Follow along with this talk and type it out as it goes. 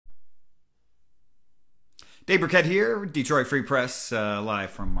Dave Birkett here, Detroit Free Press, live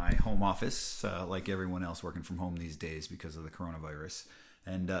from my home office, like everyone else working from home these days because of the coronavirus.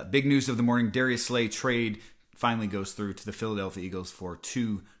 And big news of the morning, Darius Slay trade finally goes through to the Philadelphia Eagles for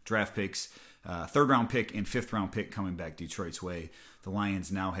 2 draft picks, 3rd round pick and 5th round pick coming back Detroit's way. The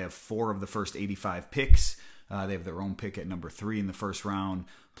Lions now have 4 of the first 85 picks. They have their own pick at number 3 in the first round,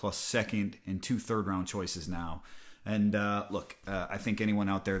 plus 2nd and 2 third round choices now. And look, I think anyone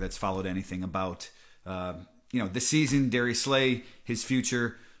out there that's followed anything about this season, Darius Slay, his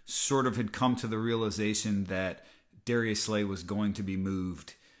future, sort of had come to the realization that Darius Slay was going to be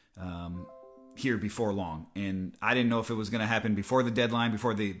moved here before long. And I didn't know if it was going to happen before the deadline,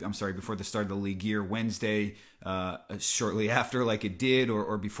 before the start of the league year, Wednesday, shortly after, like it did,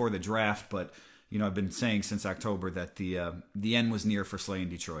 or before the draft. But I've been saying since October that the end was near for Slay in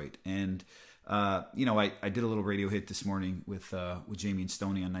Detroit. And I did a little radio hit this morning with Jamie and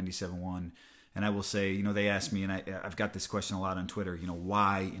Stoney on 97.1. And I will say, they asked me, and I've got this question a lot on Twitter,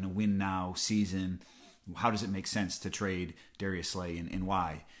 why in a win-now season, how does it make sense to trade Darius Slay and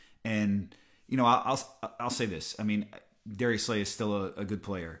why? And, I'll say this. I mean, Darius Slay is still a good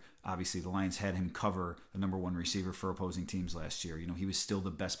player. Obviously, the Lions had him cover the number 1 receiver for opposing teams last year. He was still the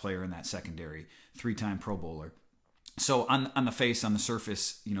best player in that secondary, 3-time Pro Bowler. So on the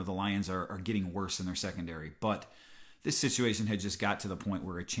surface, the Lions are getting worse in their secondary. But this situation had just got to the point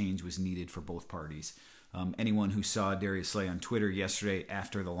where a change was needed for both parties. Anyone who saw Darius Slay on Twitter yesterday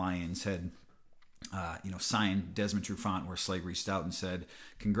after the Lions had, signed Desmond Trufant, where Slay reached out and said,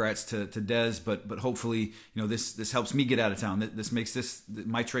 "Congrats to Des, but hopefully, this helps me get out of town. This makes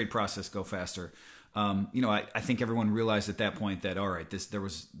my trade process go faster." I think everyone realized at that point that all right,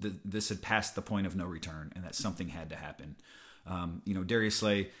 this had passed the point of no return, and that something had to happen. Darius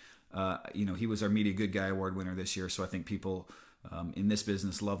Slay. He was our Media Good Guy Award winner this year, so I think people in this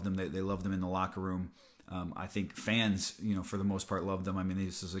business loved him. They loved him in the locker room. I think fans, for the most part, loved him. I mean,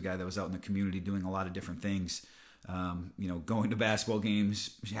 this is a guy that was out in the community doing a lot of different things, going to basketball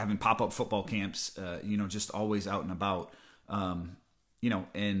games, having pop-up football camps, just always out and about. The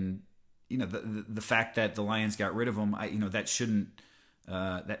fact that the Lions got rid of him, that shouldn't.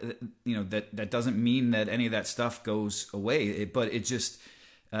 That doesn't mean that any of that stuff goes away, but it just.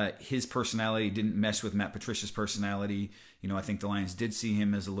 His personality didn't mesh with Matt Patricia's personality. I think the Lions did see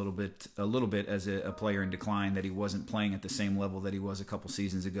him as a little bit as a player in decline, that he wasn't playing at the same level that he was a couple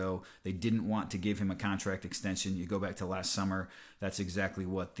seasons ago. They didn't want to give him a contract extension. You go back to last summer, that's exactly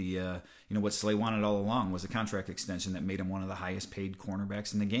what what Slay wanted all along, was a contract extension that made him one of the highest paid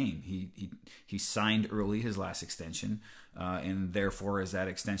cornerbacks in the game. He signed early his last extension, and therefore as that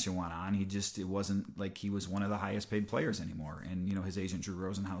extension went on, it wasn't like he was one of the highest paid players anymore. And his agent Drew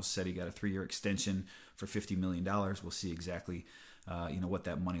Rosenhaus said he got a 3-year extension for $50 million. We'll see exactly what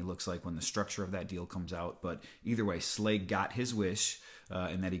that money looks like when the structure of that deal comes out. But either way, Slay got his wish,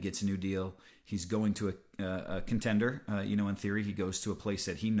 in that he gets a new deal. He's going to a contender. In theory, he goes to a place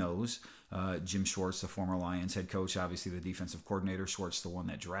that he knows. Jim Schwartz, the former Lions head coach, obviously the defensive coordinator. Schwartz, the one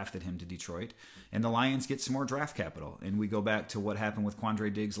that drafted him to Detroit. And the Lions get some more draft capital. And we go back to what happened with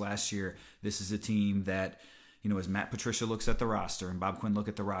Quandre Diggs last year. This is a team that, as Matt Patricia looks at the roster and Bob Quinn look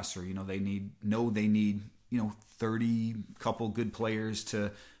at the roster, they need 30 couple good players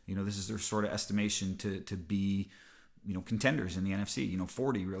to, this is their sort of estimation to be, contenders in the NFC,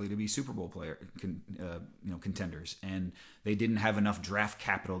 40 really to be Super Bowl contenders. And they didn't have enough draft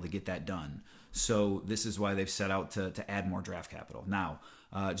capital to get that done. So this is why they've set out to add more draft capital. Now,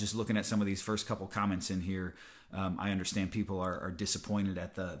 just looking at some of these first couple comments in here, I understand people are disappointed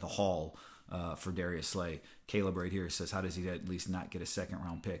at the haul for Darius Slay. Caleb right here says, how does he at least not get a 2nd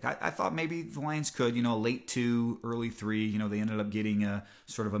round pick? I thought maybe the Lions could, late 2, early 3. They ended up getting a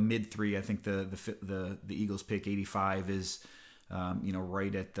sort of a mid 3. I think the Eagles pick 85 is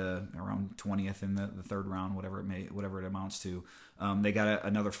right at the around 20th in the 3rd round, whatever it amounts to. They got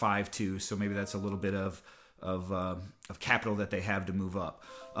another 5 too, so maybe that's a little bit of capital that they have to move up.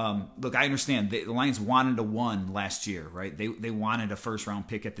 Look, I understand the Lions wanted a 1 last year, right? They wanted a 1st round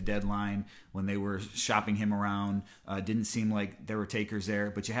pick at the deadline when they were shopping him around. Didn't seem like there were takers there,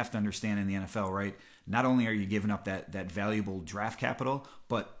 but you have to understand in the NFL, right? Not only are you giving up that valuable draft capital,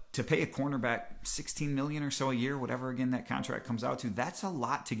 but to pay a cornerback $16 million or so a year, whatever again that contract comes out to, that's a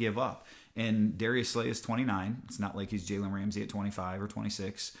lot to give up. And Darius Slay is 29. It's not like he's Jalen Ramsey at 25 or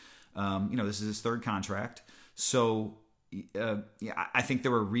 26. This is his 3rd contract. So, I think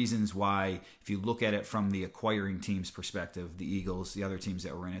there were reasons why, if you look at it from the acquiring team's perspective, the Eagles, the other teams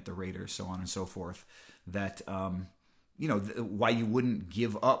that were in it, the Raiders, so on and so forth, that, why you wouldn't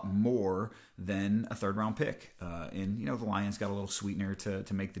give up more than a third-round pick. And the Lions got a little sweetener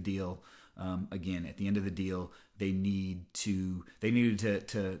to make the deal. Again, at the end of the deal, they needed to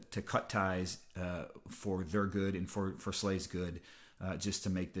cut ties for their good and for Slay's good, just to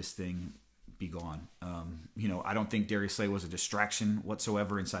make this thing be gone. I don't think Darius Slay was a distraction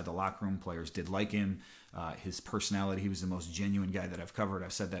whatsoever inside the locker room. Players did like him. His personality, he was the most genuine guy that I've covered.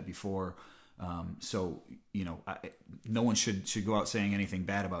 I've said that before. No one should go out saying anything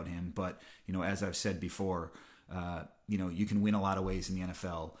bad about him. But, as I've said before, you can win a lot of ways in the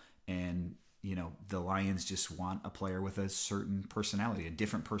NFL. And, the Lions just want a player with a certain personality, a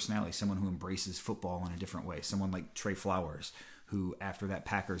different personality, someone who embraces football in a different way. Someone like Trey Flowers, who after that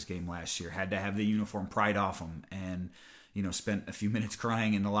Packers game last year had to have the uniform pried off him and, spent a few minutes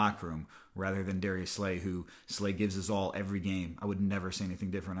crying in the locker room, rather than Darius Slay, who Slay gives his all every game. I would never say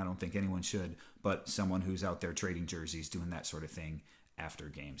anything different. I don't think anyone should, but someone who's out there trading jerseys, doing that sort of thing after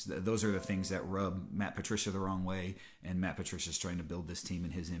games. Those are the things that rub Matt Patricia the wrong way, and Matt Patricia's trying to build this team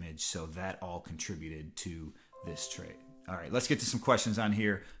in his image, so that all contributed to this trade. All right, let's get to some questions on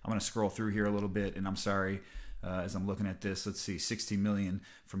here. I'm going to scroll through here a little bit, and I'm sorry as I'm looking at this. Let's see, $16 million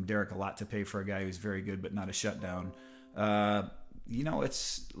from Derek, a lot to pay for a guy who's very good but not a shutdown.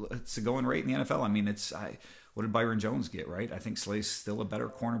 It's a going rate in the NFL. I mean, what did Byron Jones get, right? I think Slay's still a better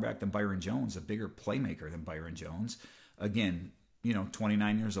cornerback than Byron Jones, a bigger playmaker than Byron Jones. Again,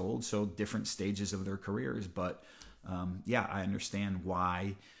 29 years old, so different stages of their careers. But, I understand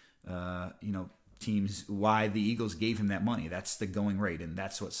why, why the Eagles gave him that money. That's the going rate, and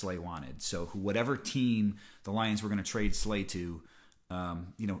that's what Slay wanted. So whatever team the Lions were going to trade Slay to,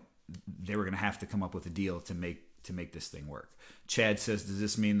 they were going to have to come up with a deal to make this thing work. Chad says, does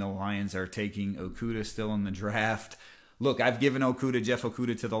this mean the Lions are taking Okudah still in the draft? Look, I've given Jeff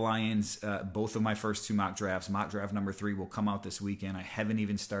Okudah to the Lions, both of my first two mock drafts. Mock draft number 3 will come out this weekend. I haven't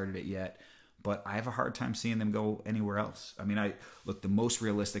even started it yet, but I have a hard time seeing them go anywhere else. I mean, the most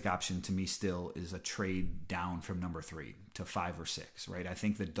realistic option to me still is a trade down from number 3 to 5 or 6, right? I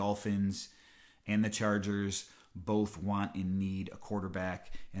think the Dolphins and the Chargers both want and need a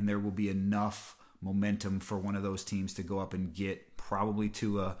quarterback, and there will be enough momentum for one of those teams to go up and get probably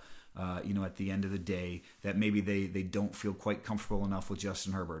Tua, at the end of the day, that maybe they don't feel quite comfortable enough with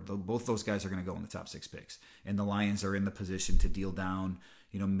Justin Herbert. Both those guys are going to go in the top 6 picks, and the Lions are in the position to deal down,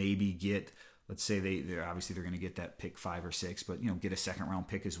 maybe get, let's say they're obviously they're going to get that pick 5 or 6, but get a second round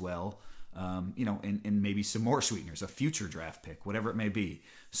pick as well, and maybe some more sweeteners, a future draft pick, whatever it may be.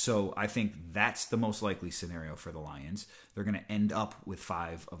 So I think that's the most likely scenario for the Lions. They're going to end up with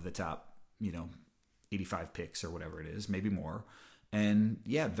 5 of the top, 85 picks or whatever it is, maybe more. And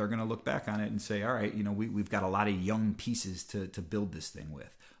they're going to look back on it and say, all right, we've got a lot of young pieces to build this thing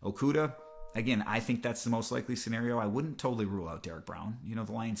with. Okudah, again, I think that's the most likely scenario. I wouldn't totally rule out Derek Brown. The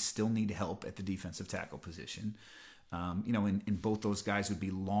Lions still need help at the defensive tackle position. And both those guys would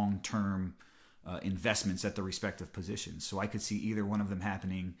be long-term investments at the respective positions. So I could see either one of them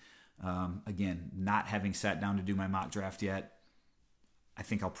happening. Again, not having sat down to do my mock draft yet, I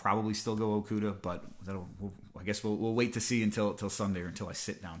think I'll probably still go Okudah, but I guess we'll wait to see until Sunday or until I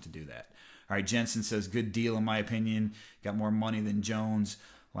sit down to do that. All right, Jensen says, good deal in my opinion. Got more money than Jones.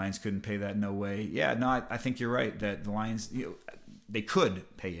 Lions couldn't pay that, no way. Yeah, no, I think you're right that the Lions, they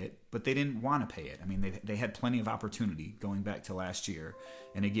could pay it, but they didn't want to pay it. I mean, they had plenty of opportunity going back to last year.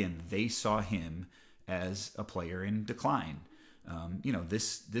 And again, they saw him as a player in decline.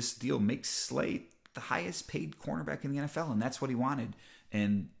 This deal makes Slay the highest paid cornerback in the NFL, and that's what he wanted.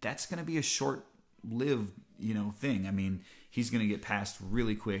 And that's going to be a short-lived, thing. I mean, he's going to get passed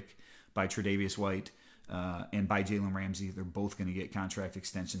really quick by Tre'Davious White and by Jalen Ramsey. They're both going to get contract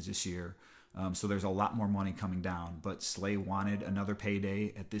extensions this year. So there's a lot more money coming down. Know Slay wanted another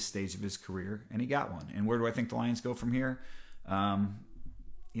payday at this stage of his career, and he got one. And where do I think the Lions go from here? I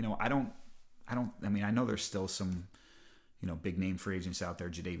know there's still some, big name free agents out there,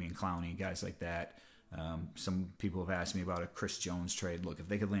 Jadeveon Clowney, guys like that. Some people have asked me about a Chris Jones trade. Look, if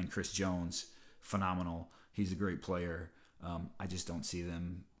they could land Chris Jones, phenomenal. He's a great player. I just don't see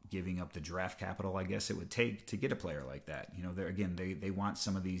them giving up the draft capital, I guess it would take to get a player like that. They want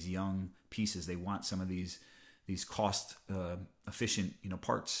some of these young pieces. They want some of these cost efficient,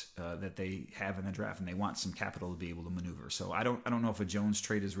 parts that they have in the draft, and they want some capital to be able to maneuver. So I don't know if a Jones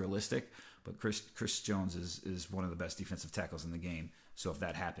trade is realistic, but Chris Jones is one of the best defensive tackles in the game. So if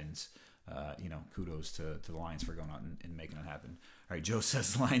that happens, kudos to the Lions for going out and making it happen. All right, Joe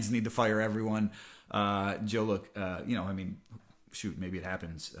says the Lions need to fire everyone. Joe, look, shoot, maybe it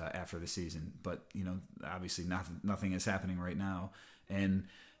happens after the season, but obviously nothing is happening right now, and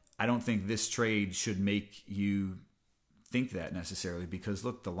I don't think this trade should make you think that necessarily, because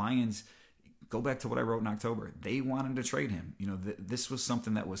look, the Lions, go back to what I wrote in October. They wanted to trade him. This was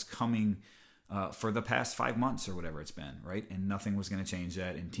something that was coming for the past 5 months or whatever it's been, right? And nothing was going to change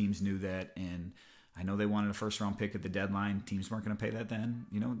that, and teams knew that. And I know they wanted a first-round pick at the deadline. Teams weren't going to pay that then.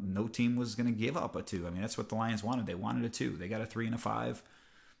 No team was going to give up a 2. I mean, that's what the Lions wanted. They wanted a 2. They got a 3 and a 5.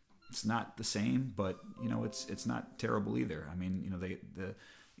 It's not the same, but it's not terrible either. I mean,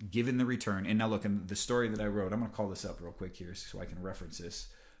 given the return, and now look, in the story that I wrote, I'm going to call this up real quick here so I can reference this.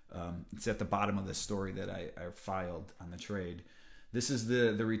 It's at the bottom of the story that I filed on the trade. This is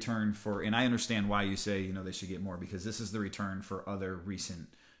the return for, and I understand why you say they should get more, because this is the return for other recent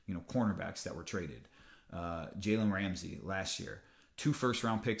cornerbacks that were traded. Jalen Ramsey last year, 2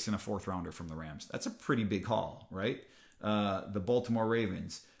 first-round picks and a 4th rounder from the Rams. That's a pretty big haul, right? The Baltimore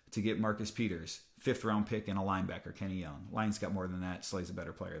Ravens to get Marcus Peters, 5th-round pick and a linebacker, Kenny Young. Lions got more than that. Slay's a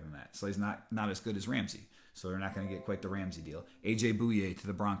better player than that. Slay's not as good as Ramsey, so they're not going to get quite the Ramsey deal. A.J. Bouye to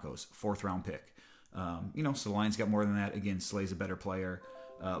the Broncos, 4th-round pick. So the Lions got more than that. Again, Slay's a better player,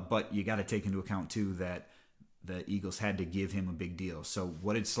 but you got to take into account too that the Eagles had to give him a big deal. So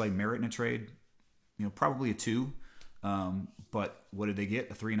what did Slay merit in a trade? Probably a 2. But what did they get?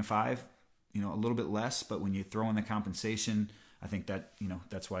 A 3 and a 5. A little bit less, but when you throw in the compensation, I think that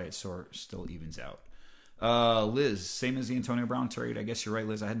that's why it still evens out. Liz, same as the Antonio Brown trade. I guess you're right,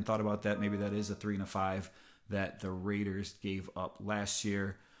 Liz. I hadn't thought about that. Maybe that is a 3 and a 5 that the Raiders gave up last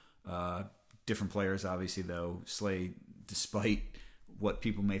year. Different players, obviously, though. Slay, despite what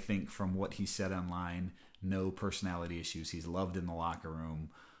people may think from what he said online, no personality issues. He's loved in the locker room.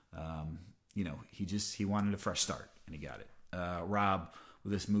 He wanted a fresh start, and he got it. Rob,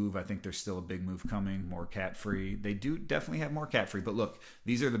 with this move, I think there's still a big move coming, more cap-free. They do definitely have more cap-free, but look,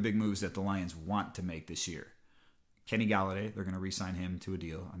 these are the big moves that the Lions want to make this year. Kenny Galladay, they're going to re-sign him to a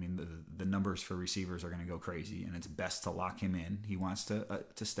deal. I mean, the numbers for receivers are going to go crazy, and it's best to lock him in. He wants to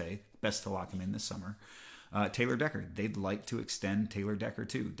stay. Best to lock him in this summer. Taylor Decker, they'd like to extend Taylor Decker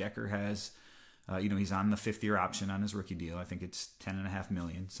too. Decker has, he's on the 5th-year option on his rookie deal. I think it's $10.5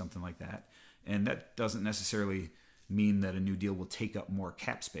 million, something like that. And that doesn't necessarily mean that a new deal will take up more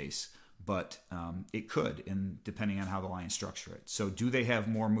cap space, but it could, and depending on how the Lions structure it. So do they have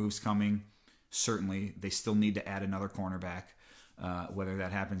more moves coming? Certainly. They still need to add another cornerback, whether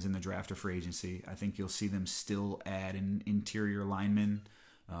that happens in the draft or free agency. I think you'll see them still add an interior lineman.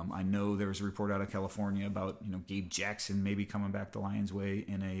 I know there was a report out of California about Gabe Jackson maybe coming back the Lions' way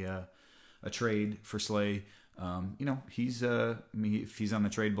in a trade for Slay. If he's on the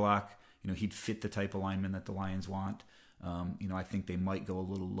trade block, he'd fit the type of lineman that the Lions want. I think they might go a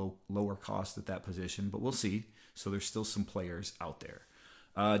little lower cost at that position, but we'll see. So there's still some players out there.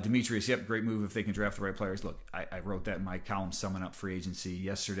 Demetrius, yep, great move if they can draft the right players. Look, I wrote that in my column summing up free agency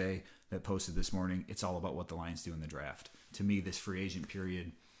yesterday that posted this morning. It's all about what the Lions do in the draft. To me, this free agent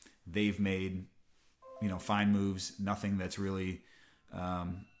period, they've made, fine moves. Nothing that's really,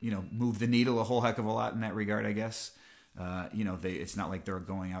 moved the needle a whole heck of a lot in that regard, I guess. It's not like they're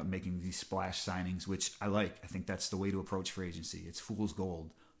going out and making these splash signings, which I like. I think that's the way to approach free agency. It's fool's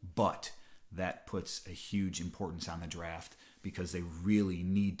gold, but that puts a huge importance on the draft because they really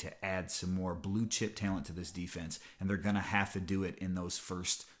need to add some more blue chip talent to this defense, and they're going to have to do it in those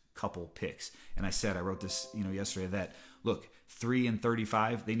first couple picks. And I wrote this, yesterday, that look, 3 and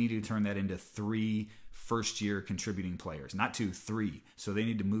 35, they need to turn that into 3 first-year contributing players, not 2, 3. So they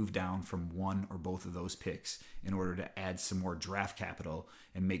need to move down from 1 or both of those picks in order to add some more draft capital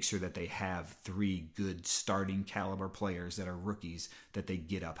and make sure that they have 3 good starting caliber players that are rookies that they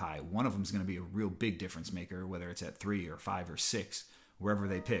get up high. One of them is going to be a real big difference maker, whether it's at 3 or 5 or 6, wherever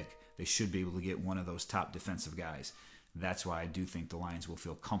they pick. They should be able to get one of those top defensive guys. That's why I do think the Lions will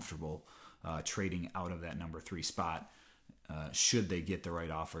feel comfortable trading out of that number 3 spot should they get the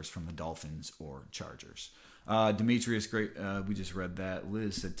right offers from the Dolphins or Chargers. Demetrius, great. We just read that.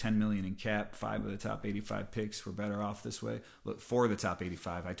 Liz said $10 million in cap. 5 of the top 85 picks were better off this way. Look, 4 of the top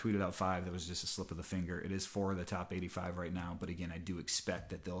 85. I tweeted out 5. That was just a slip of the finger. It is 4 of the top 85 right now. But again, I do expect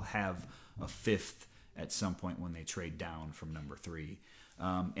that they'll have a 5th at some point when they trade down from number 3.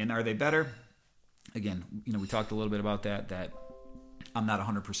 And are they better? Again, we talked a little bit about that I'm not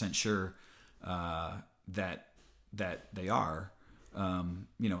 100% sure that they are,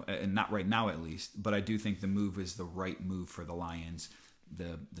 and not right now at least, but I do think the move is the right move for the Lions.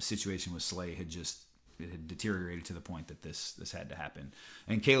 The situation with Slay had deteriorated to the point that this had to happen.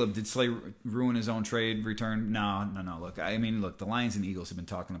 And Caleb, did Slay ruin his own trade return? No. Look, the Lions and Eagles have been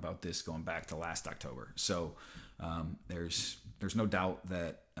talking about this going back to last October. So there's no doubt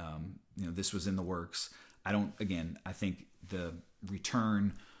that this was in the works. I think the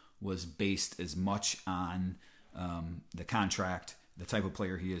return was based as much on the contract, the type of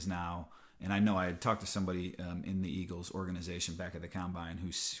player he is now. And I know I had talked to somebody in the Eagles organization back at the Combine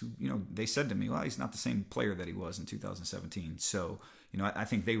who, they said to me, well, he's not the same player that he was in 2017. So, I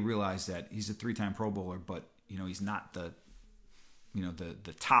think they realize that he's a 3-time Pro Bowler, but, he's not the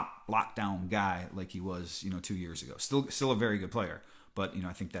top lockdown guy like he was, 2 years ago. Still a very good player. But,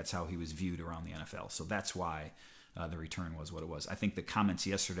 I think that's how he was viewed around the NFL. So that's why the return was what it was. I think the comments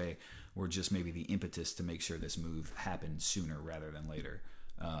yesterday were just maybe the impetus to make sure this move happened sooner rather than later.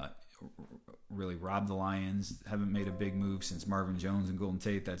 Really robbed the Lions. Haven't made a big move since Marvin Jones and Golden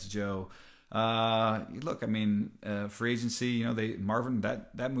Tate. That's Joe. Look, free agency, Marvin,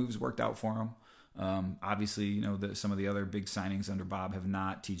 that move's worked out for him. Obviously, some of the other big signings under Bob have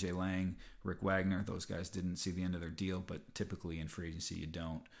not. TJ Lang, Rick Wagner, those guys didn't see the end of their deal, but typically in free agency you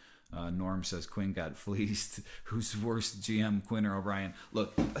don't. Norm says Quinn got fleeced. Who's worse, GM, Quinn or O'Brien?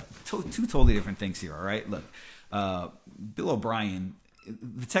 Look, two totally different things here, all right? Look, Bill O'Brien,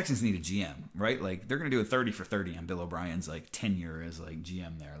 the Texans need a GM, right? Like, they're going to do a 30 for 30 on Bill O'Brien's, like, tenure as, like,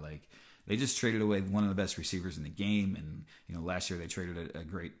 GM there. Like, they just traded away one of the best receivers in the game, and, last year they traded a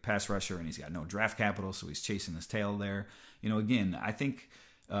great pass rusher, and he's got no draft capital, so he's chasing his tail there. Again, I think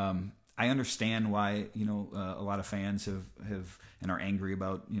I understand why, a lot of fans have and are angry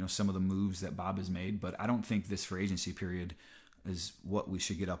about, some of the moves that Bob has made, but I don't think this free agency period is what we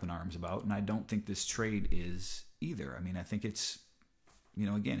should get up in arms about, and I don't think this trade is either. I think it's,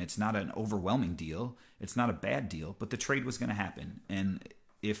 again, it's not an overwhelming deal. It's not a bad deal, but the trade was going to happen. And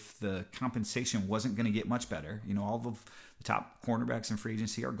if the compensation wasn't going to get much better, all of the top cornerbacks in free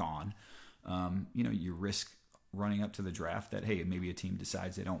agency are gone. You risk running up to the draft that, hey, maybe a team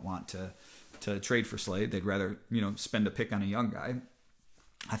decides they don't want to trade for Slay. They'd rather, spend a pick on a young guy.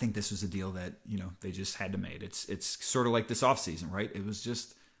 I think this was a deal that, they just had to make. It's sort of like this offseason, right? It was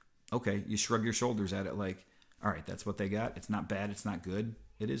just, okay, you shrug your shoulders at it like, all right, that's what they got. It's not bad. It's not good.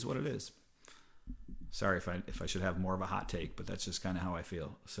 It is what it is. Sorry if I should have more of a hot take, but that's just kind of how I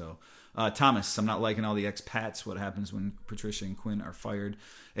feel. So, Thomas, I'm not liking all the expats. What happens when Patricia and Quinn are fired?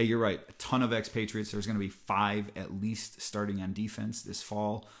 Hey, you're right. A ton of expatriates. There's going to be 5 at least starting on defense this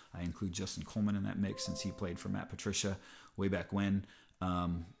fall. I include Justin Coleman in that mix since he played for Matt Patricia way back when. It's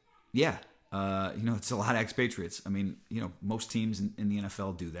a lot of expatriates. Most teams in the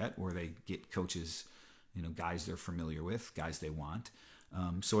NFL do that, where they get coaches, guys they're familiar with, guys they want.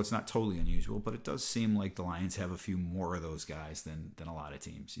 So it's not totally unusual, but it does seem like the Lions have a few more of those guys than a lot of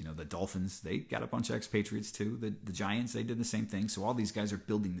teams. The Dolphins, they got a bunch of expatriates too. The Giants, they did the same thing. So all these guys are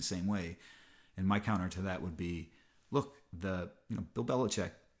building the same way. And my counter to that would be, look, Bill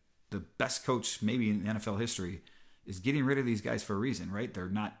Belichick, the best coach maybe in NFL history, is getting rid of these guys for a reason, right? They're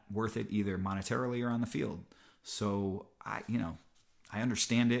not worth it either monetarily or on the field. So I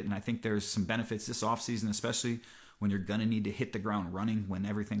understand it, and I think there's some benefits this offseason, especially when you're going to need to hit the ground running when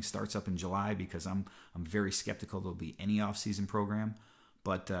everything starts up in July, because I'm very skeptical there'll be any offseason program.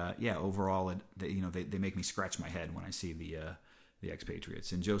 But overall, they make me scratch my head when I see the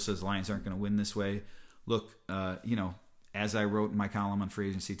expatriates. And Joe says Lions aren't going to win this way. Look, as I wrote in my column on free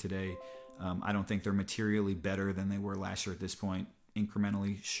agency today, I don't think they're materially better than they were last year at this point.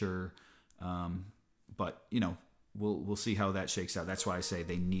 Incrementally, sure. But we'll see how that shakes out. That's why I say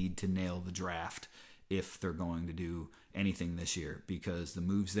they need to nail the draft if they're going to do anything this year, because the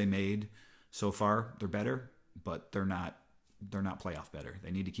moves they made so far, they're better, but they're not playoff better.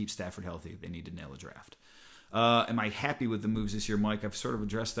 They need to keep Stafford healthy. They need to nail a draft. Am I happy with the moves this year, Mike? I've sort of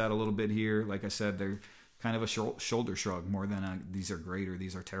addressed that a little bit here. Like I said, they're kind of a shoulder shrug more than these are great or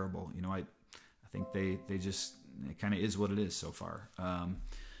these are terrible. I think they just, it kind of is what it is so far.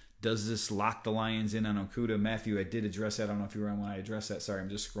 Does this lock the Lions in on Okudah? Matthew, I did address that. I don't know if you were on when I addressed that. Sorry, I'm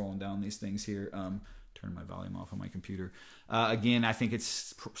just scrolling down these things here. Turn my volume off on my computer. Again, I think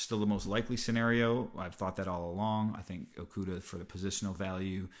it's still the most likely scenario. I've thought that all along. I think Okudah, for the positional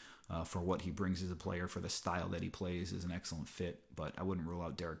value, for what he brings as a player, for the style that he plays, is an excellent fit. But I wouldn't rule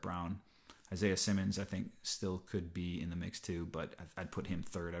out Derek Brown. Isaiah Simmons, I think, still could be in the mix too, but I'd put him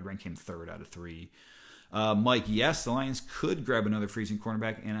third. I'd rank him third out of 3. Mike, yes, the Lions could grab another free agent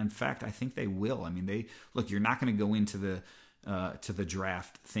cornerback, and in fact, I think they will. You're not going to go into the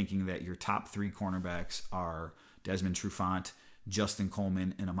draft thinking that your top 3 cornerbacks are Desmond Trufant, Justin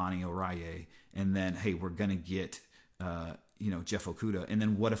Coleman, and Amani Oraye, and then, hey, we're going to get Jeff Okudah, and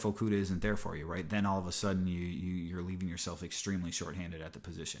then what if Okudah isn't there for you, right? Then all of a sudden you're leaving yourself extremely shorthanded at the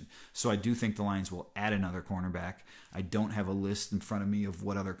position. So I do think the Lions will add another cornerback. I don't have a list in front of me of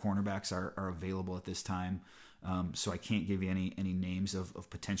what other cornerbacks are available at this time, so I can't give you any names of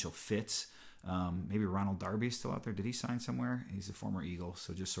potential fits. Maybe Ronald Darby's still out there. Did he sign somewhere? He's a former Eagle,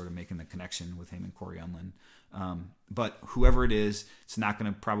 so just sort of making the connection with him and Corey Unlin. But whoever it is, it's not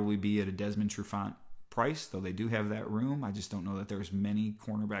going to probably be at a Desmond Trufant price, though they do have that room. I just don't know that there's many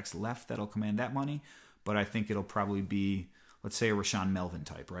cornerbacks left that'll command that money. But I think it'll probably be, let's say, a Rashaan Melvin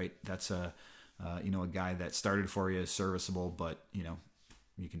type, right? That's a guy that started for you, is serviceable, but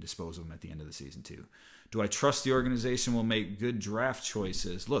you can dispose of him at the end of the season too. Do I trust the organization will make good draft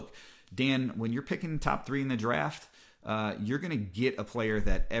choices? Look, Dan, when you're picking top 3 in the draft, you're going to get a player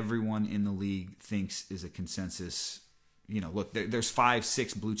that everyone in the league thinks is a consensus. Look, there's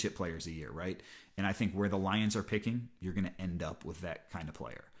 5-6 blue chip players a year, right? And I think where the Lions are picking, you're going to end up with that kind of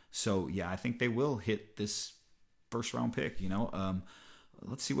player. So, yeah, I think they will hit this first-round pick,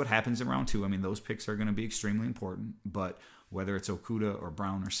 Let's see what happens in round 2. I mean, those picks are going to be extremely important, but whether it's Okudah or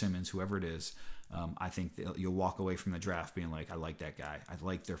Brown or Simmons, whoever it is, I think you'll walk away from the draft being like, I like that guy. I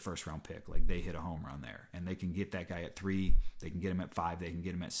like their first-round pick. Like, they hit a home run there. And they can get that guy at 3. They can get him at 5. They can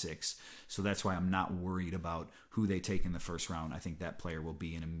get him at 6. So that's why I'm not worried about who they take in the first round. I think that player will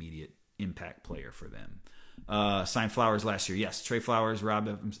be an immediate impact player for them. Signed Flowers last year. Yes, Trey Flowers,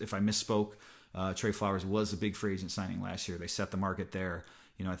 Rob, if I misspoke, Trey Flowers was a big free agent signing last year. They set the market there.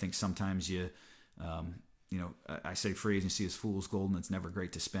 I think sometimes I say free agency is fool's gold and it's never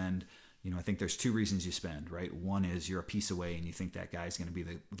great to spend. I think there's 2 reasons you spend, right? One is you're a piece away and you think that guy's going to be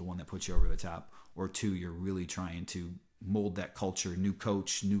the one that puts you over the top. Or 2, you're really trying to mold that culture, new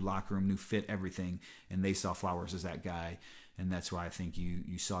coach, new locker room, new fit, everything. And they saw Flowers as that guy. And that's why I think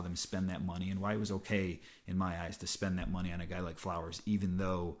you saw them spend that money, and why it was okay in my eyes to spend that money on a guy like Flowers, even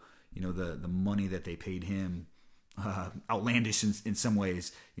though, the money that they paid him, outlandish in some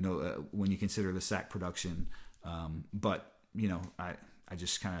ways, when you consider the sack production. But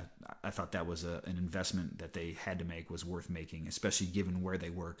I thought that was an investment that they had to make, was worth making, especially given where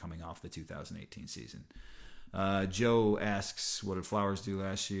they were coming off the 2018 season. Joe asks, what did Flowers do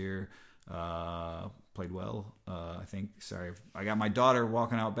last year? Played well, I think. Sorry, I got my daughter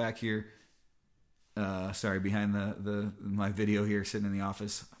walking out back here. Sorry, behind my video here, sitting in the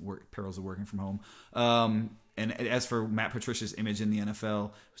office. Perils of working from home. And as for Matt Patricia's image in the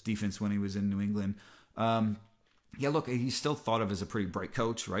NFL, his defense when he was in New England. Yeah, look, he's still thought of as a pretty bright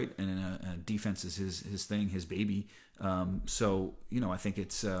coach, right? And defense is his thing, his baby. So, I think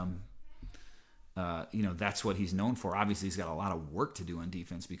it's, that's what he's known for. Obviously, he's got a lot of work to do on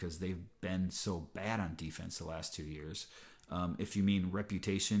defense because they've been so bad on defense the last 2 years. If you mean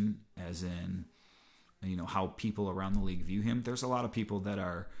reputation, as in, how people around the league view him, there's a lot of people that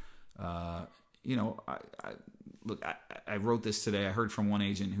are, I wrote this today. I heard from one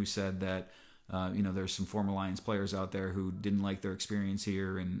agent who said that, there's some former Lions players out there who didn't like their experience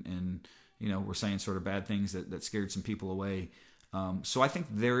here and were saying sort of bad things that scared some people away. So I think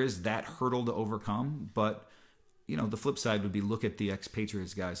there is that hurdle to overcome, but the flip side would be look at the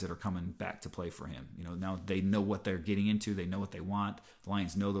ex-Patriots guys that are coming back to play for him. Now they know what they're getting into. They know what they want. The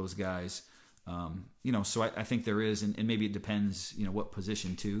Lions know those guys. So I think there is, and maybe it depends, what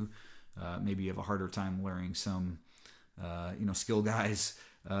position too. Maybe you have a harder time wearing some, skill guys,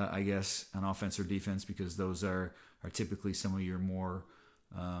 I guess, on offense or defense, because those are typically some of your more,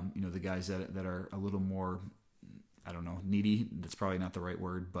 the guys that are a little more, I don't know, needy. That's probably not the right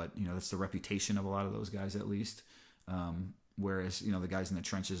word, but that's the reputation of a lot of those guys, at least. Whereas the guys in the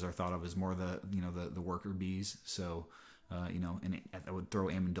trenches are thought of as more the worker bees. So and I would throw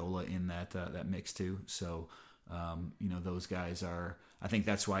Amendola in that mix too. So those guys are. I think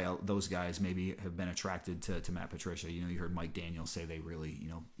that's why those guys maybe have been attracted to Matt Patricia. You heard Mike Daniels say they really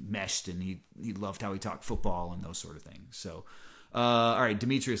meshed, and he loved how he talked football and those sort of things. So. All right,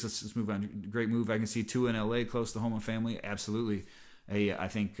 Demetrius, let's move on. Great move. I can see Tua in L.A., close to home and family. Absolutely. I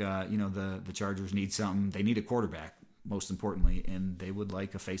think, the Chargers need something. They need a quarterback, most importantly, and they would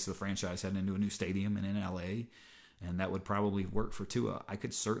like a face of the franchise heading into a new stadium and in L.A., and that would probably work for Tua. I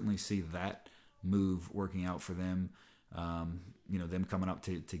could certainly see that move working out for them, them coming up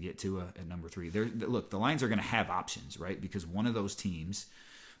to get Tua at number 3. Look, the Lions are going to have options, right? Because one of those teams,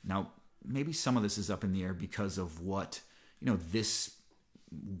 now maybe some of this is up in the air because of what this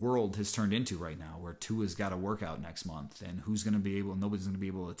world has turned into right now, where Tua's got to work out next month, and nobody's going to be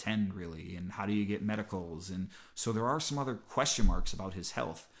able to attend really, and how do you get medicals? And so there are some other question marks about his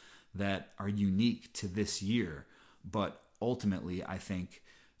health that are unique to this year. But ultimately, I think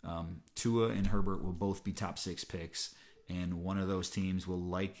Tua and Herbert will both be top 6 picks, and one of those teams will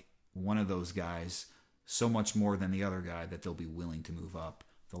like one of those guys so much more than the other guy that they'll be willing to move up.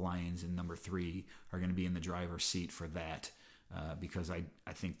 The Lions in number 3 are going to be in the driver's seat for that. because I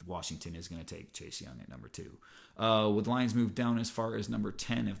think Washington is going to take Chase Young at number 2. Would Lions move down as far as number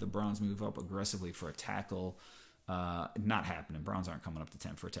 10 if the Browns move up aggressively for a tackle? Not happening. Browns aren't coming up to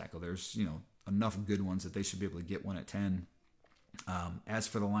 10 for a tackle. There's enough good ones that they should be able to get one at 10. As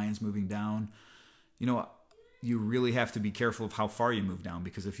for the Lions moving down, you really have to be careful of how far you move down,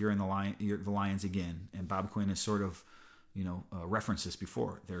 because if you're in the Lions again, and Bob Quinn has sort of referenced this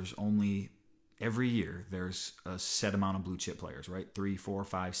before, there's only every year there's a set amount of blue chip players, right? 3, 4,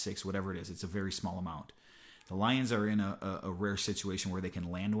 5, 6, whatever it is. It's a very small amount. The Lions are in a rare situation where they can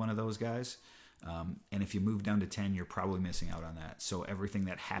land one of those guys. And if you move down to 10, you're probably missing out on that. So everything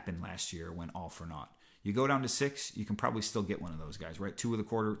that happened last year went all for naught. You go down to 6, you can probably still get one of those guys, right? 3 of the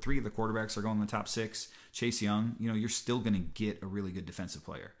quarterbacks are going in the top 6. Chase Young, you're still going to get a really good defensive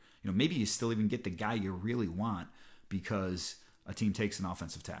player. Maybe you still even get the guy you really want because a team takes an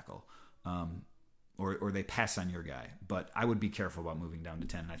offensive tackle. Or they pass on your guy. But I would be careful about moving down to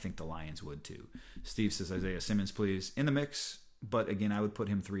 10, and I think the Lions would too. Steve says Isaiah Simmons, please. In the mix, but again, I would put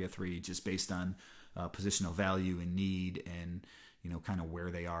him 3 of 3 just based on positional value and need and, kind of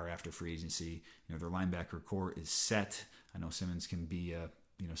where they are after free agency. Their linebacker core is set. I know Simmons can be a,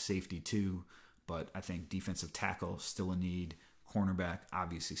 safety too, but I think defensive tackle, still a need. Cornerback,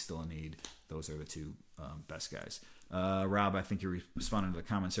 obviously still a need. Those are the 2 best guys. Rob, I think you responded to the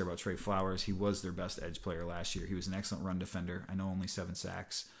comments there about Trey Flowers. He was their best edge player last year. He was an excellent run defender. I know only 7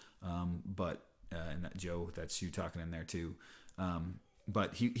 sacks, but and Joe, that's you talking in there too.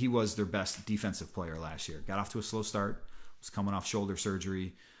 But he was their best defensive player last year. Got off to a slow start, was coming off shoulder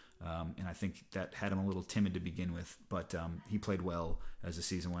surgery, and I think that had him a little timid to begin with. But he played well as the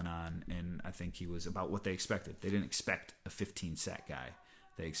season went on, and I think he was about what they expected. They didn't expect a 15-sack guy.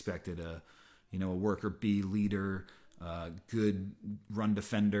 They expected a worker bee leader, good run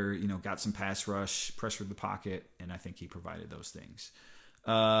defender, got some pass rush, pressured the pocket, and I think he provided those things.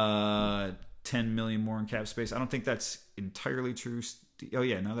 10 million more in cap space. I don't think that's entirely true. Oh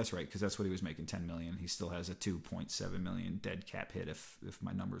yeah, no, that's right, because that's what he was making, 10 million. He still has a 2.7 million dead cap hit if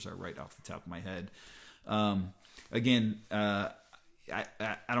my numbers are right off the top of my head. Again, I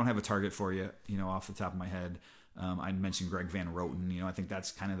don't have a target for you, off the top of my head. I mentioned Greg Van Roten. I think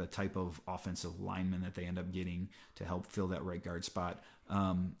that's kind of the type of offensive lineman that they end up getting to help fill that right guard spot.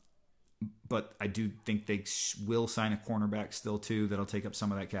 But I do think they will sign a cornerback still too that'll take up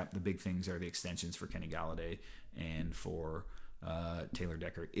some of that cap. The big things are the extensions for Kenny Galladay and for Taylor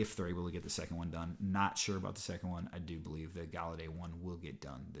Decker, if they're able to get the second one done. Not sure about the second one. I do believe the Galladay one will get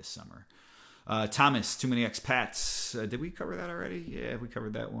done this summer. Thomas, too many expats. Did we cover that already? Yeah, we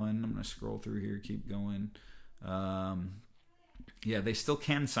covered that one. I'm going to scroll through here, keep going. Yeah, they still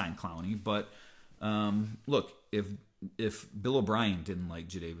can sign Clowney, but look, if Bill O'Brien didn't like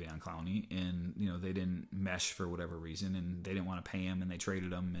Jadeveon Clowney and they didn't mesh for whatever reason and they didn't want to pay him and they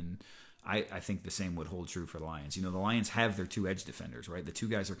traded him, and I think the same would hold true for the Lions. The Lions have their 2 edge defenders, right? The 2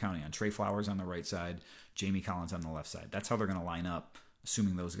 guys they're counting on, Trey Flowers on the right side, Jamie Collins on the left side. That's how they're going to line up,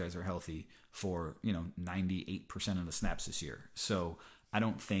 assuming those guys are healthy for 98% of the snaps this year. So I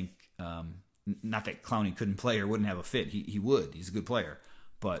don't think. Not that Clowney couldn't play or wouldn't have a fit. He would. He's a good player,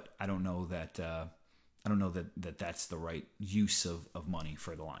 but I don't know that that's the right use of money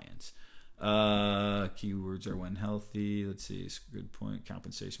for the Lions. Keywords are when healthy. Let's see. Good point.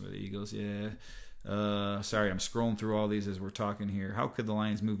 Compensation by the Eagles. Yeah. Sorry, I'm scrolling through all these as we're talking here. How could the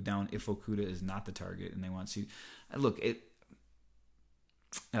Lions move down if Okudah is not the target and they want to see? Look,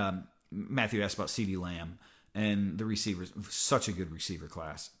 Matthew asked about CeeDee Lamb. And the receivers, such a good receiver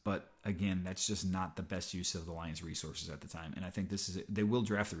class. But again, that's just not the best use of the Lions' resources at the time. And I think they will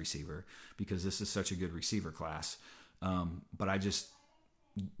draft the receiver because this is such a good receiver class. But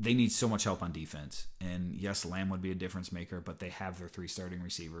they need so much help on defense. And yes, Lamb would be a difference maker, but they have their 3 starting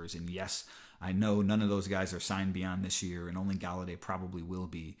receivers. And yes, I know none of those guys are signed beyond this year, and only Galladay probably will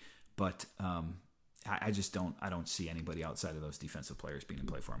be. But I don't see anybody outside of those defensive players being in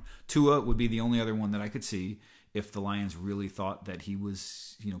play for him. Tua would be the only other one that I could see if the Lions really thought that he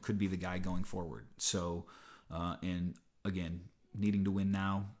was, could be the guy going forward. So, and again, needing to win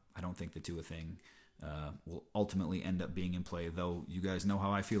now, I don't think the Tua thing will ultimately end up being in play, though you guys know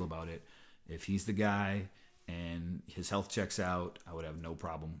how I feel about it. If he's the guy and his health checks out, I would have no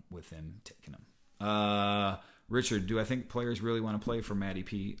problem with him taking him. Richard, do I think players really want to play for Matty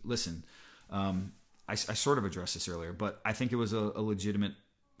P? Listen, I sort of addressed this earlier, but I think it was a legitimate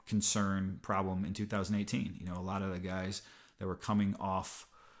concern problem in 2018. A lot of the guys that were coming off,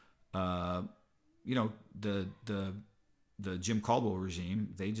 the Jim Caldwell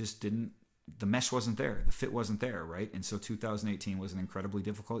regime, they just didn't. The mesh wasn't there, the fit wasn't there, right? And so 2018 was an incredibly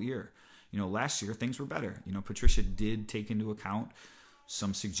difficult year. last year things were better. Patricia did take into account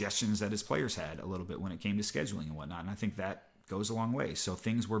some suggestions that his players had a little bit when it came to scheduling and whatnot, and I think that goes a long way. So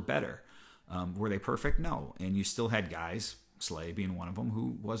things were better. Were they perfect? No. And you still had guys, Slay being one of them,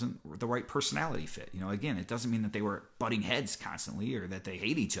 who wasn't the right personality fit. Again, it doesn't mean that they were butting heads constantly or that they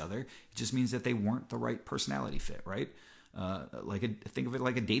hate each other. It just means that they weren't the right personality fit, right? Think of it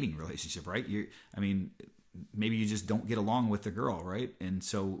like a dating relationship, right? Maybe you just don't get along with the girl, right? And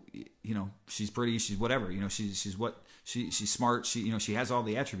so, she's pretty, she's whatever, she's smart, she has all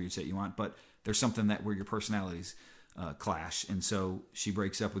the attributes that you want, but there's something that where your personalities clash, and so she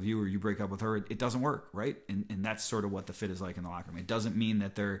breaks up with you or you break up with her. It doesn't work, right? And that's sort of what the fit is like in the locker room. It doesn't mean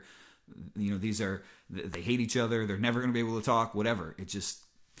that they're, they hate each other, they're never going to be able to talk, whatever. It just,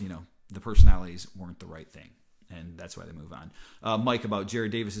 the personalities weren't the right thing. And that's why they move on. Mike, about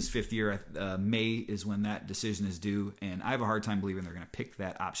Jared Davis's 5th year, May is when that decision is due, and I have a hard time believing they're going to pick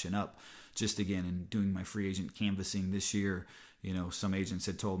that option up. Just again, in doing my free agent canvassing this year, some agents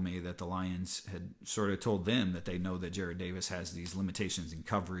had told me that the Lions had sort of told them that they know that Jared Davis has these limitations in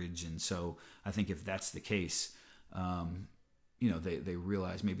coverage, and so I think if that's the case, they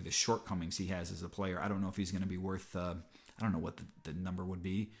realize maybe the shortcomings he has as a player. I don't know if he's going to be worth. I don't know what the number would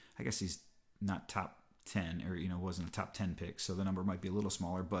be. I guess he's not top 10 or wasn't a top 10 pick, so the number might be a little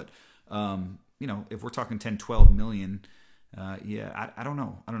smaller, but if we're talking 10 12 million, I don't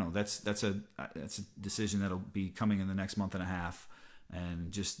know. That's a decision that'll be coming in the next month and a half,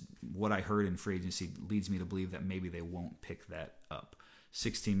 and just what I heard in free agency leads me to believe that maybe they won't pick that up.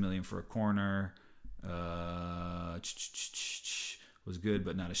 16 million for a corner was good,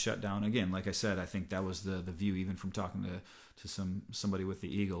 but not a shutdown. Again, like I said, I think that was the view even from talking to somebody with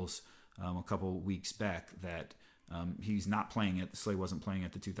the Eagles a couple weeks back, that he's not playing at, Slay wasn't playing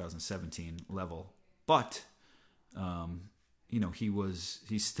at the 2017 level, but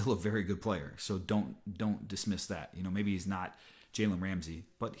he's still a very good player. So don't dismiss that. Maybe he's not Jalen Ramsey,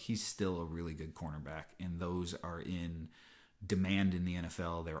 but he's still a really good cornerback, and those are in demand in the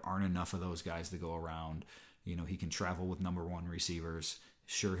NFL. There aren't enough of those guys to go around. He can travel with number 1 receivers.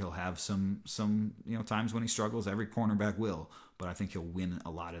 Sure, he'll have some times when he struggles. Every cornerback will, but I think he'll win a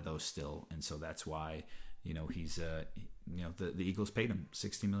lot of those still, and so that's why he's the Eagles paid him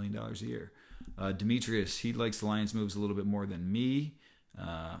 $60 million a year. Demetrius, he likes the Lions moves a little bit more than me,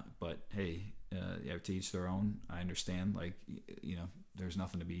 but hey, you have to each their own. I understand, there's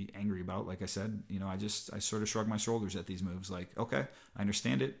nothing to be angry about. Like I said, I sort of shrug my shoulders at these moves. Like, okay, I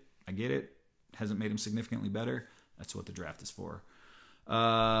understand it, I get it. Hasn't made him significantly better. That's what the draft is for.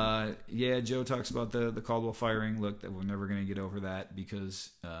 Joe talks about the Caldwell firing. Look, that we're never going to get over that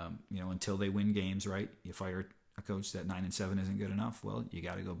because until they win games, right? You fire a coach that 9-7 isn't good enough. Well, you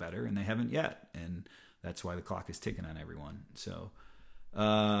got to go better, and they haven't yet, and that's why the clock is ticking on everyone. So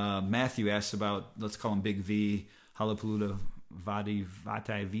Matthew asks about, let's call him Big V, Halapalooza Vate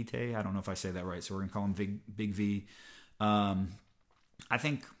Vite. I don't know if I say that right, so we're gonna call him Big V. I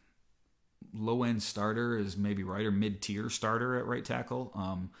think low-end starter is maybe right, or mid-tier starter at right tackle.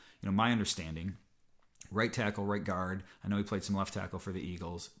 My understanding, right tackle, right guard. I know he played some left tackle for the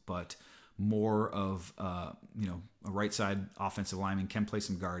Eagles, but more of a right side offensive lineman, can play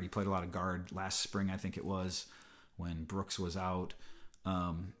some guard. He played a lot of guard last spring, I think it was, when Brooks was out.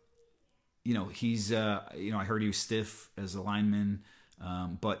 He's I heard he was stiff as a lineman.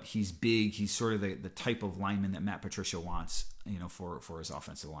 But he's big. He's sort of the type of lineman that Matt Patricia wants, for his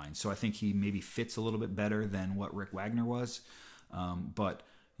offensive line. So I think he maybe fits a little bit better than what Rick Wagner was. But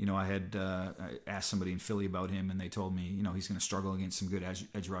I had asked somebody in Philly about him, and they told me, he's going to struggle against some good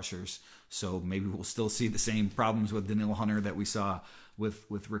edge rushers. So maybe we'll still see the same problems with Daniil Hunter that we saw with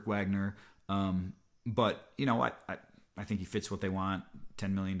Rick Wagner. But I think he fits what they want.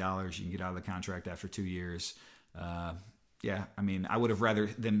 $10 million, you can get out of the contract after 2 years. I would have rather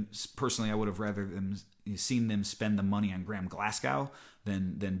them personally. I would have rather them seen them spend the money on Graham Glasgow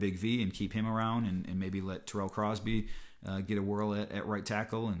than Big V and keep him around and maybe let Terrell Crosby get a whirl at right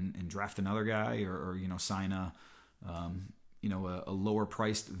tackle and draft another guy or sign a lower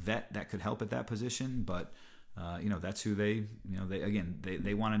priced vet that could help at that position. But that's who they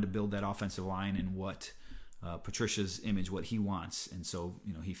wanted to build that offensive line in what Patricia's image, what he wants, and so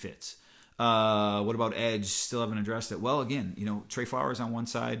he fits. What about edge? Still haven't addressed it. Well, again, Trey Flowers on one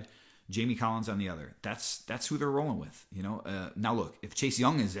side, Jamie Collins on the other. That's who they're rolling with. Now look, if Chase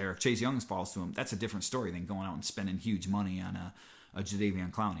Young is there, if Chase Young falls to him, that's a different story than going out and spending huge money on a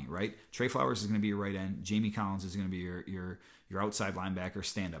Jadeveon Clowney, right? Trey Flowers is going to be your right end. Jamie Collins is going to be your outside linebacker,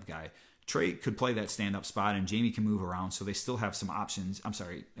 stand-up guy. Trey could play that stand-up spot, and Jamie can move around, so they still have some options.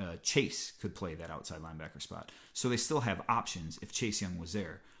 Chase could play that outside linebacker spot, so they still have options if Chase Young was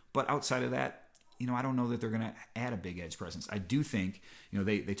there. But outside of that, I don't know that they're going to add a big edge presence. I do think,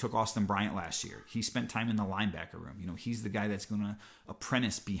 they took Austin Bryant last year. He spent time in the linebacker room. He's the guy that's going to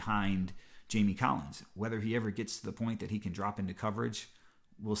apprentice behind Jamie Collins. Whether he ever gets to the point that he can drop into coverage,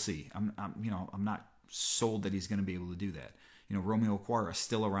 we'll see. I'm not sold that he's going to be able to do that. Romeo Okwara is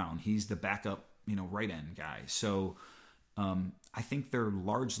still around. He's the backup, right end guy. So I think they're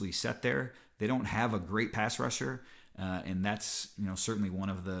largely set there. They don't have a great pass rusher. And that's, certainly one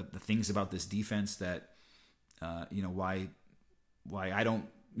of the things about this defense that, why I don't,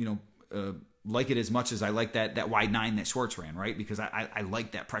 like it as much as I like that wide 9 that Schwartz ran, right? Because I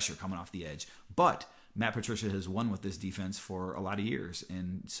like that pressure coming off the edge. But Matt Patricia has won with this defense for a lot of years.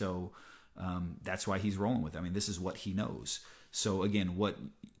 And so that's why he's rolling with it. I mean, this is what he knows. So again, what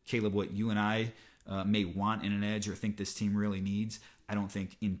you and I may want in an edge or think this team really needs, I don't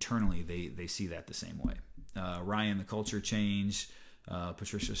think internally they see that the same way. Ryan, the culture change.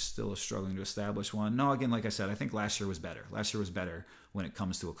 Patricia still is struggling to establish one. No, again, like I said, I think last year was better. Last year was better when it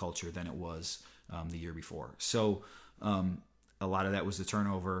comes to a culture than it was the year before. So a lot of that was the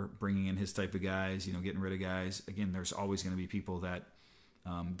turnover, bringing in his type of guys, getting rid of guys. Again, there's always going to be people that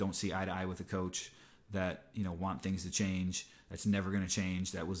don't see eye to eye with the coach, that want things to change. That's never going to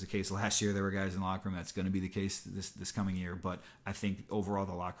change. That was the case last year. There were guys in the locker room. That's going to be the case this coming year. But I think overall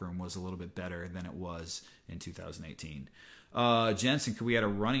the locker room was a little bit better than it was in 2018. Jensen, could we add a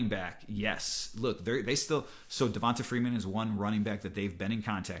running back? Yes. Look, they still. So Devonta Freeman is one running back that they've been in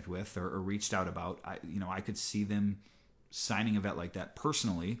contact with or reached out about. I could see them signing a vet like that.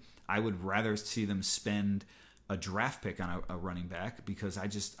 Personally, I would rather see them spend a draft pick on a running back, because I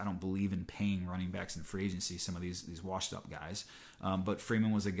don't believe in paying running backs in free agency, some of these washed up guys. But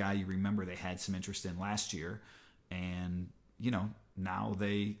Freeman was a guy you remember they had some interest in last year, and now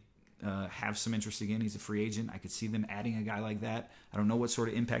they have some interest again. He's a free agent. I could see them adding a guy like that. I don't know what sort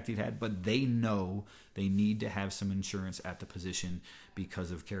of impact he'd had, but they know they need to have some insurance at the position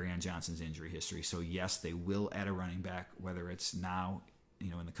because of Kerryon Johnson's injury history. So yes, they will add a running back, whether it's now,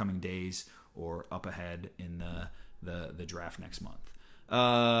 in the coming days, or up ahead in the draft next month.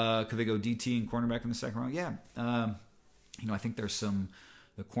 Could they go DT and cornerback in the second round? Yeah. I think there's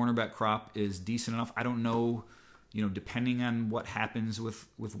the cornerback crop is decent enough. I don't know, depending on what happens with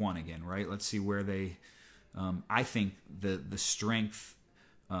one again, right? Let's see where they, I think the strength,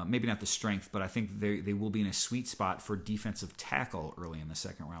 maybe not the strength, but I think they will be in a sweet spot for defensive tackle early in the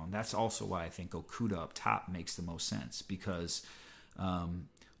second round. That's also why I think Okudah up top makes the most sense, because,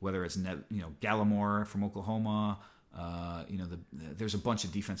 whether it's Gallimore from Oklahoma, there's a bunch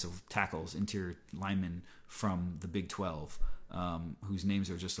of defensive tackles, interior linemen from the Big 12, whose names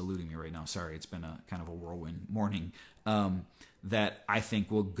are just eluding me right now. Sorry, it's been a kind of a whirlwind morning. That I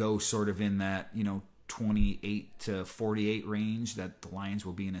think will go sort of in that 28 to 48 range. That the Lions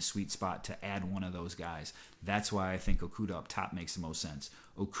will be in a sweet spot to add one of those guys. That's why I think Okudah up top makes the most sense.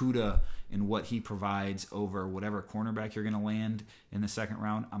 Okudah and what he provides over whatever cornerback you're going to land in the second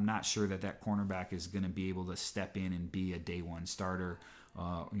round, I'm not sure that cornerback is going to be able to step in and be a day one starter.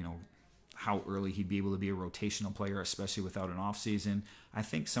 How early he'd be able to be a rotational player, especially without an offseason. I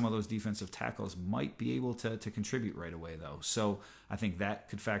think some of those defensive tackles might be able to contribute right away, though. So I think that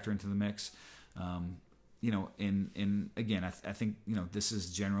could factor into the mix. And again, I think, this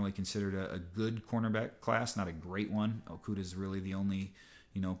is generally considered a good cornerback class, not a great one. Okudah is really the only,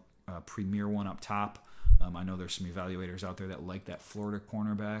 premier one up top. I know there's some evaluators out there that like that Florida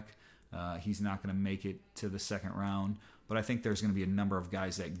cornerback. He's not going to make it to the second round, but I think there's going to be a number of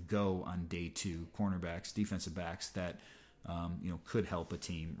guys that go on day two, cornerbacks, defensive backs that, could help a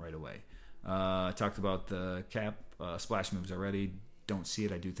team right away. I talked about the cap splash moves already. Don't see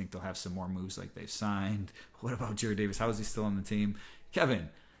it. I do think they'll have some more moves like they've signed. What about Jared Davis? How is he still on the team? Kevin,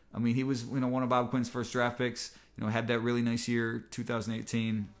 I mean, he was one of Bob Quinn's first draft picks. Had that really nice year,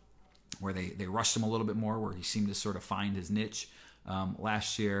 2018, where they rushed him a little bit more, where he seemed to sort of find his niche.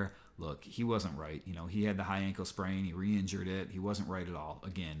 Last year, look, he wasn't right. He had the high ankle sprain. He re-injured it. He wasn't right at all.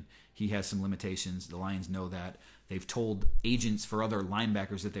 Again, he has some limitations. The Lions know that. They've told agents for other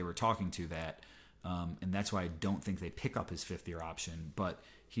linebackers that they were talking to that. And that's why I don't think they pick up his fifth-year option. But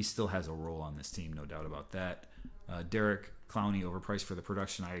he still has a role on this team, no doubt about that. Derek Clowney, overpriced for the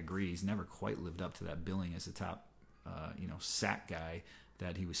production. I agree. He's never quite lived up to that billing as the top, sack guy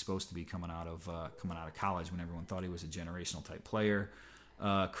that he was supposed to be coming out of college when everyone thought he was a generational type player.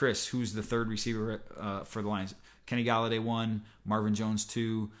 Chris, who's the third receiver for the Lions? Kenny Golladay 1, Marvin Jones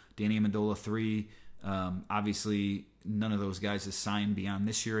 2, Danny Amendola 3. Obviously, none of those guys is signed beyond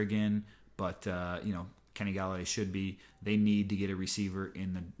this year again. But, Kenny Golladay should be. They need to get a receiver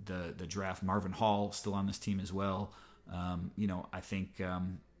in the draft. Marvin Hall still on this team as well. I think they're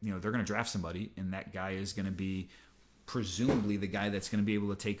going to draft somebody, and that guy is going to be presumably the guy that's going to be able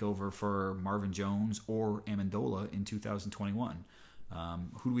to take over for Marvin Jones or Amendola in 2021.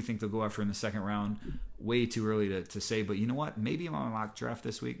 Who do we think they'll go after in the second round? Way too early to say, but you know what? Maybe I'm on a mock draft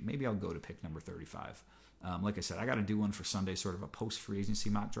this week. Maybe I'll go to pick number 35. Like I said, I got to do one for Sunday, sort of a post-free agency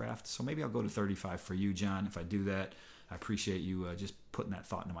mock draft. So maybe I'll go to 35 for you, John. If I do that, I appreciate you just putting that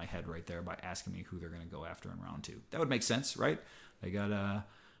thought into my head right there by asking me who they're going to go after in round 2. That would make sense, right? They got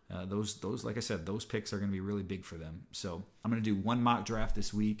those, like I said, those picks are going to be really big for them. So I'm going to do one mock draft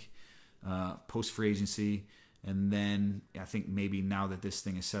this week, post-free agency. And then I think maybe now that this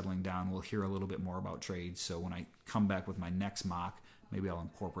thing is settling down, we'll hear a little bit more about trades. So when I come back with my next mock, maybe I'll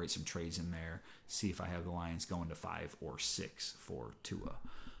incorporate some trades in there, see if I have the Lions going to 5 or 6 for Tua.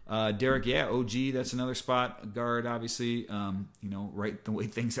 Derek, OG, that's another spot. Guard, obviously, right the way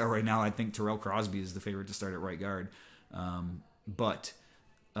things are right now, I think Terrell Crosby is the favorite to start at right guard. But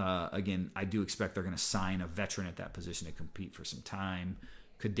again, I do expect they're going to sign a veteran at that position to compete for some time.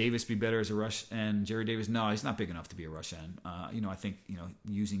 Could Davis be better as a rush end? Jerry Davis, no, he's not big enough to be a rush end. I think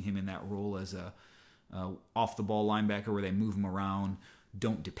using him in that role as a off the ball linebacker where they move him around,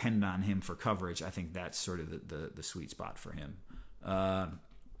 don't depend on him for coverage. I think that's sort of the sweet spot for him.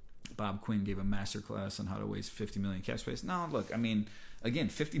 Bob Quinn gave a master class on how to waste $50 million cap space. No, look, I mean, again,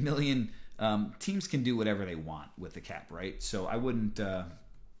 $50 million. Teams can do whatever they want with the cap, right? So I wouldn't,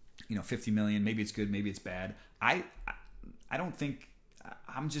 $50 million. Maybe it's good, maybe it's bad. I don't think.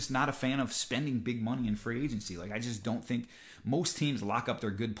 I'm just not a fan of spending big money in free agency. Like, I just don't think most teams lock up their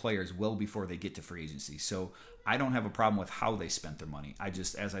good players well before they get to free agency. So I don't have a problem with how they spent their money. I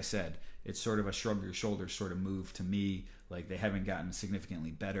just, as I said, it's sort of a shrug your shoulders sort of move to me. Like, they haven't gotten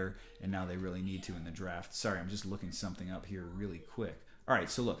significantly better, and now they really need to in the draft. Sorry, I'm just looking something up here really quick. All right,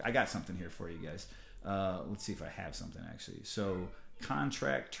 so look, I got something here for you guys. Let's see if I have something, actually. So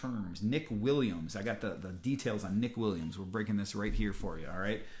contract terms. Nick Williams. I got the details on Nick Williams. We're breaking this right here for you, all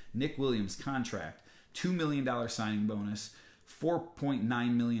right? Nick Williams contract, $2 million signing bonus,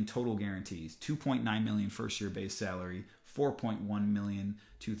 $4.9 million total guarantees, $2.9 million first-year base salary, $4.1 million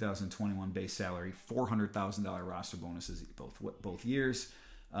 2021 base salary, $400,000 roster bonuses both years.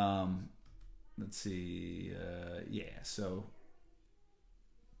 Let's see. So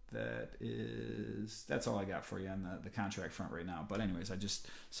that's all I got for you on the contract front right now. But anyways,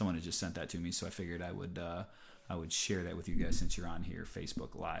 someone had just sent that to me, so I figured I would share that with you guys since you're on here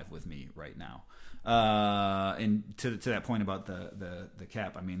Facebook Live with me right now. And to that point about the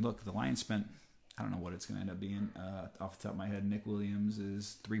cap, I mean, look, the Lions spent, I don't know what it's going to end up being off the top of my head. Nick Williams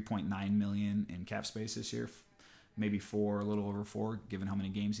is $3.9 million in cap space this year, maybe a little over 4, given how many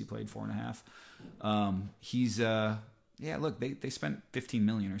games he played, 4.5. He's look, they spent $15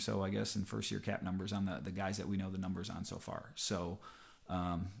 million or so, I guess, in first year cap numbers on the guys that we know the numbers on so far. So,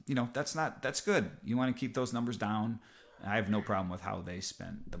 that's good. You want to keep those numbers down. I have no problem with how they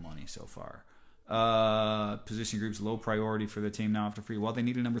spent the money so far. Position groups, low priority for the team now after free. Well, they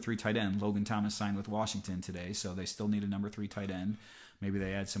need a number 3 tight end. Logan Thomas signed with Washington today, so they still need a number 3 tight end. Maybe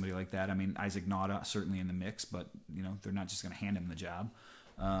they add somebody like that. I mean, Isaac Nauta certainly in the mix, but they're not just going to hand him the job.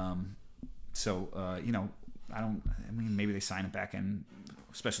 Maybe they sign a back end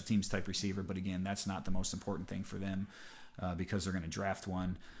special teams type receiver, but again, that's not the most important thing for them because they're going to draft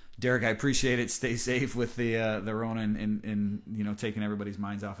one. Derek, I appreciate it. Stay safe with the Rona and taking everybody's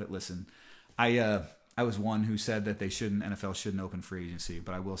minds off it. Listen, I was one who said that NFL shouldn't open free agency,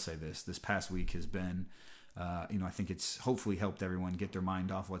 but I will say this past week has been, I think it's hopefully helped everyone get their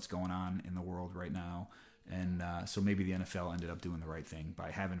mind off what's going on in the world right now. And so maybe the NFL ended up doing the right thing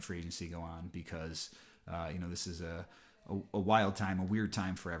by having free agency go on because, this is a wild time, a weird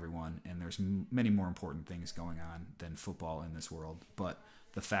time for everyone. And there's many more important things going on than football in this world. But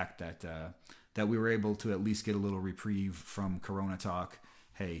the fact that we were able to at least get a little reprieve from Corona talk,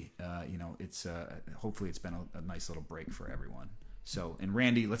 hey, it's hopefully it's been a nice little break for everyone. So, and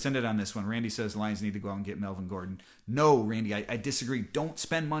Randy, let's end it on this one. Randy says the Lions need to go out and get Melvin Gordon. No, Randy, I disagree. Don't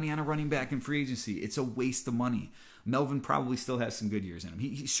spend money on a running back in free agency. It's a waste of money. Melvin probably still has some good years in him.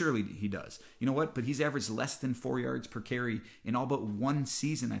 He surely he does. You know what? But he's averaged less than 4 yards per carry in all but one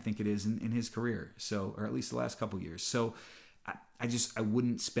season, I think it is, in his career. So, or at least the last couple years. So, I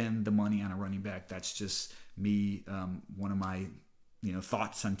wouldn't spend the money on a running back. That's just me. One of my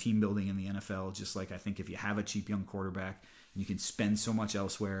thoughts on team building in the NFL. Just like I think if you have a cheap young quarterback, you can spend so much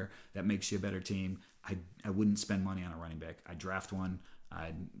elsewhere that makes you a better team. I wouldn't spend money on a running back. I'd draft one.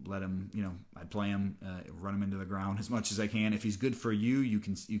 I'd let him, I'd play him, run him into the ground as much as I can. If he's good for you, you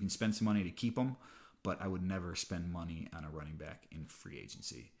can spend some money to keep him. but I would never spend money on a running back in free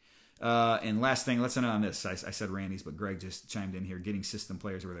agency. And last thing, let's end on this. I said Randy's, but Greg just chimed in here. Getting system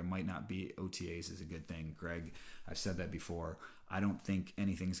players where there might not be OTAs is a good thing. Greg, I've said that before. I don't think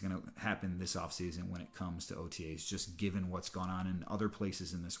anything's going to happen this offseason when it comes to OTAs, just given what's gone on in other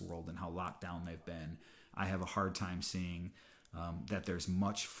places in this world and how locked down they've been. I have a hard time seeing that there's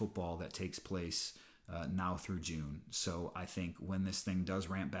much football that takes place now through June. So I think when this thing does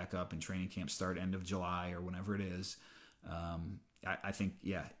ramp back up and training camp start end of July or whenever it is, I think,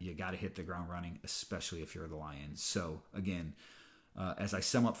 yeah, you got to hit the ground running, especially if you're the Lions. So, again, as I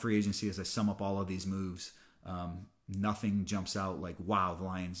sum up free agency, as I sum up all of these moves, nothing jumps out like, wow, the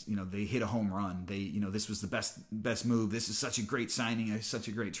Lions, they hit a home run. This was the best move. This is such a great signing, such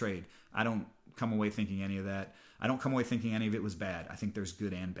a great trade. I don't come away thinking any of that. I don't come away thinking any of it was bad. I think there's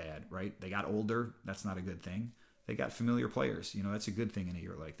good and bad, right? They got older. That's not a good thing. They got familiar players. That's a good thing in a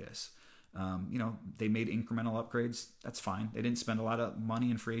year like this. They made incremental upgrades. That's fine. They didn't spend a lot of money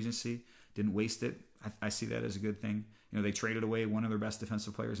in free agency, didn't waste it. I see that as a good thing. They traded away one of their best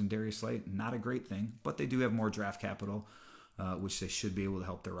defensive players in Darius Slay. Not a great thing, but they do have more draft capital, which they should be able to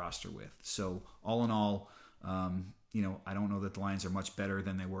help their roster with. So all in all, I don't know that the Lions are much better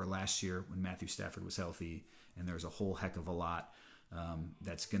than they were last year when Matthew Stafford was healthy, and there's a whole heck of a lot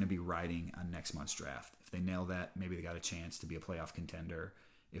that's going to be riding on next month's draft. If they nail that, maybe they got a chance to be a playoff contender.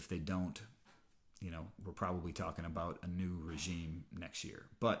 If they don't, we're probably talking about a new regime next year.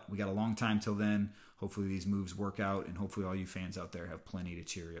 But we got a long time till then. Hopefully these moves work out, and hopefully all you fans out there have plenty to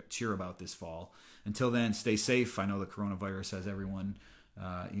cheer about this fall. Until then, stay safe. I know the coronavirus has everyone,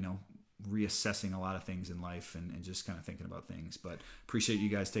 reassessing a lot of things in life and just kind of thinking about things. But appreciate you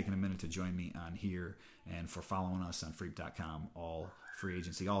guys taking a minute to join me on here and for following us on Freep.com all free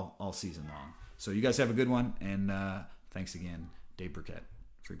agency, all season long. So you guys have a good one, and thanks again. Dave Birkett,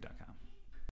 Freep.com.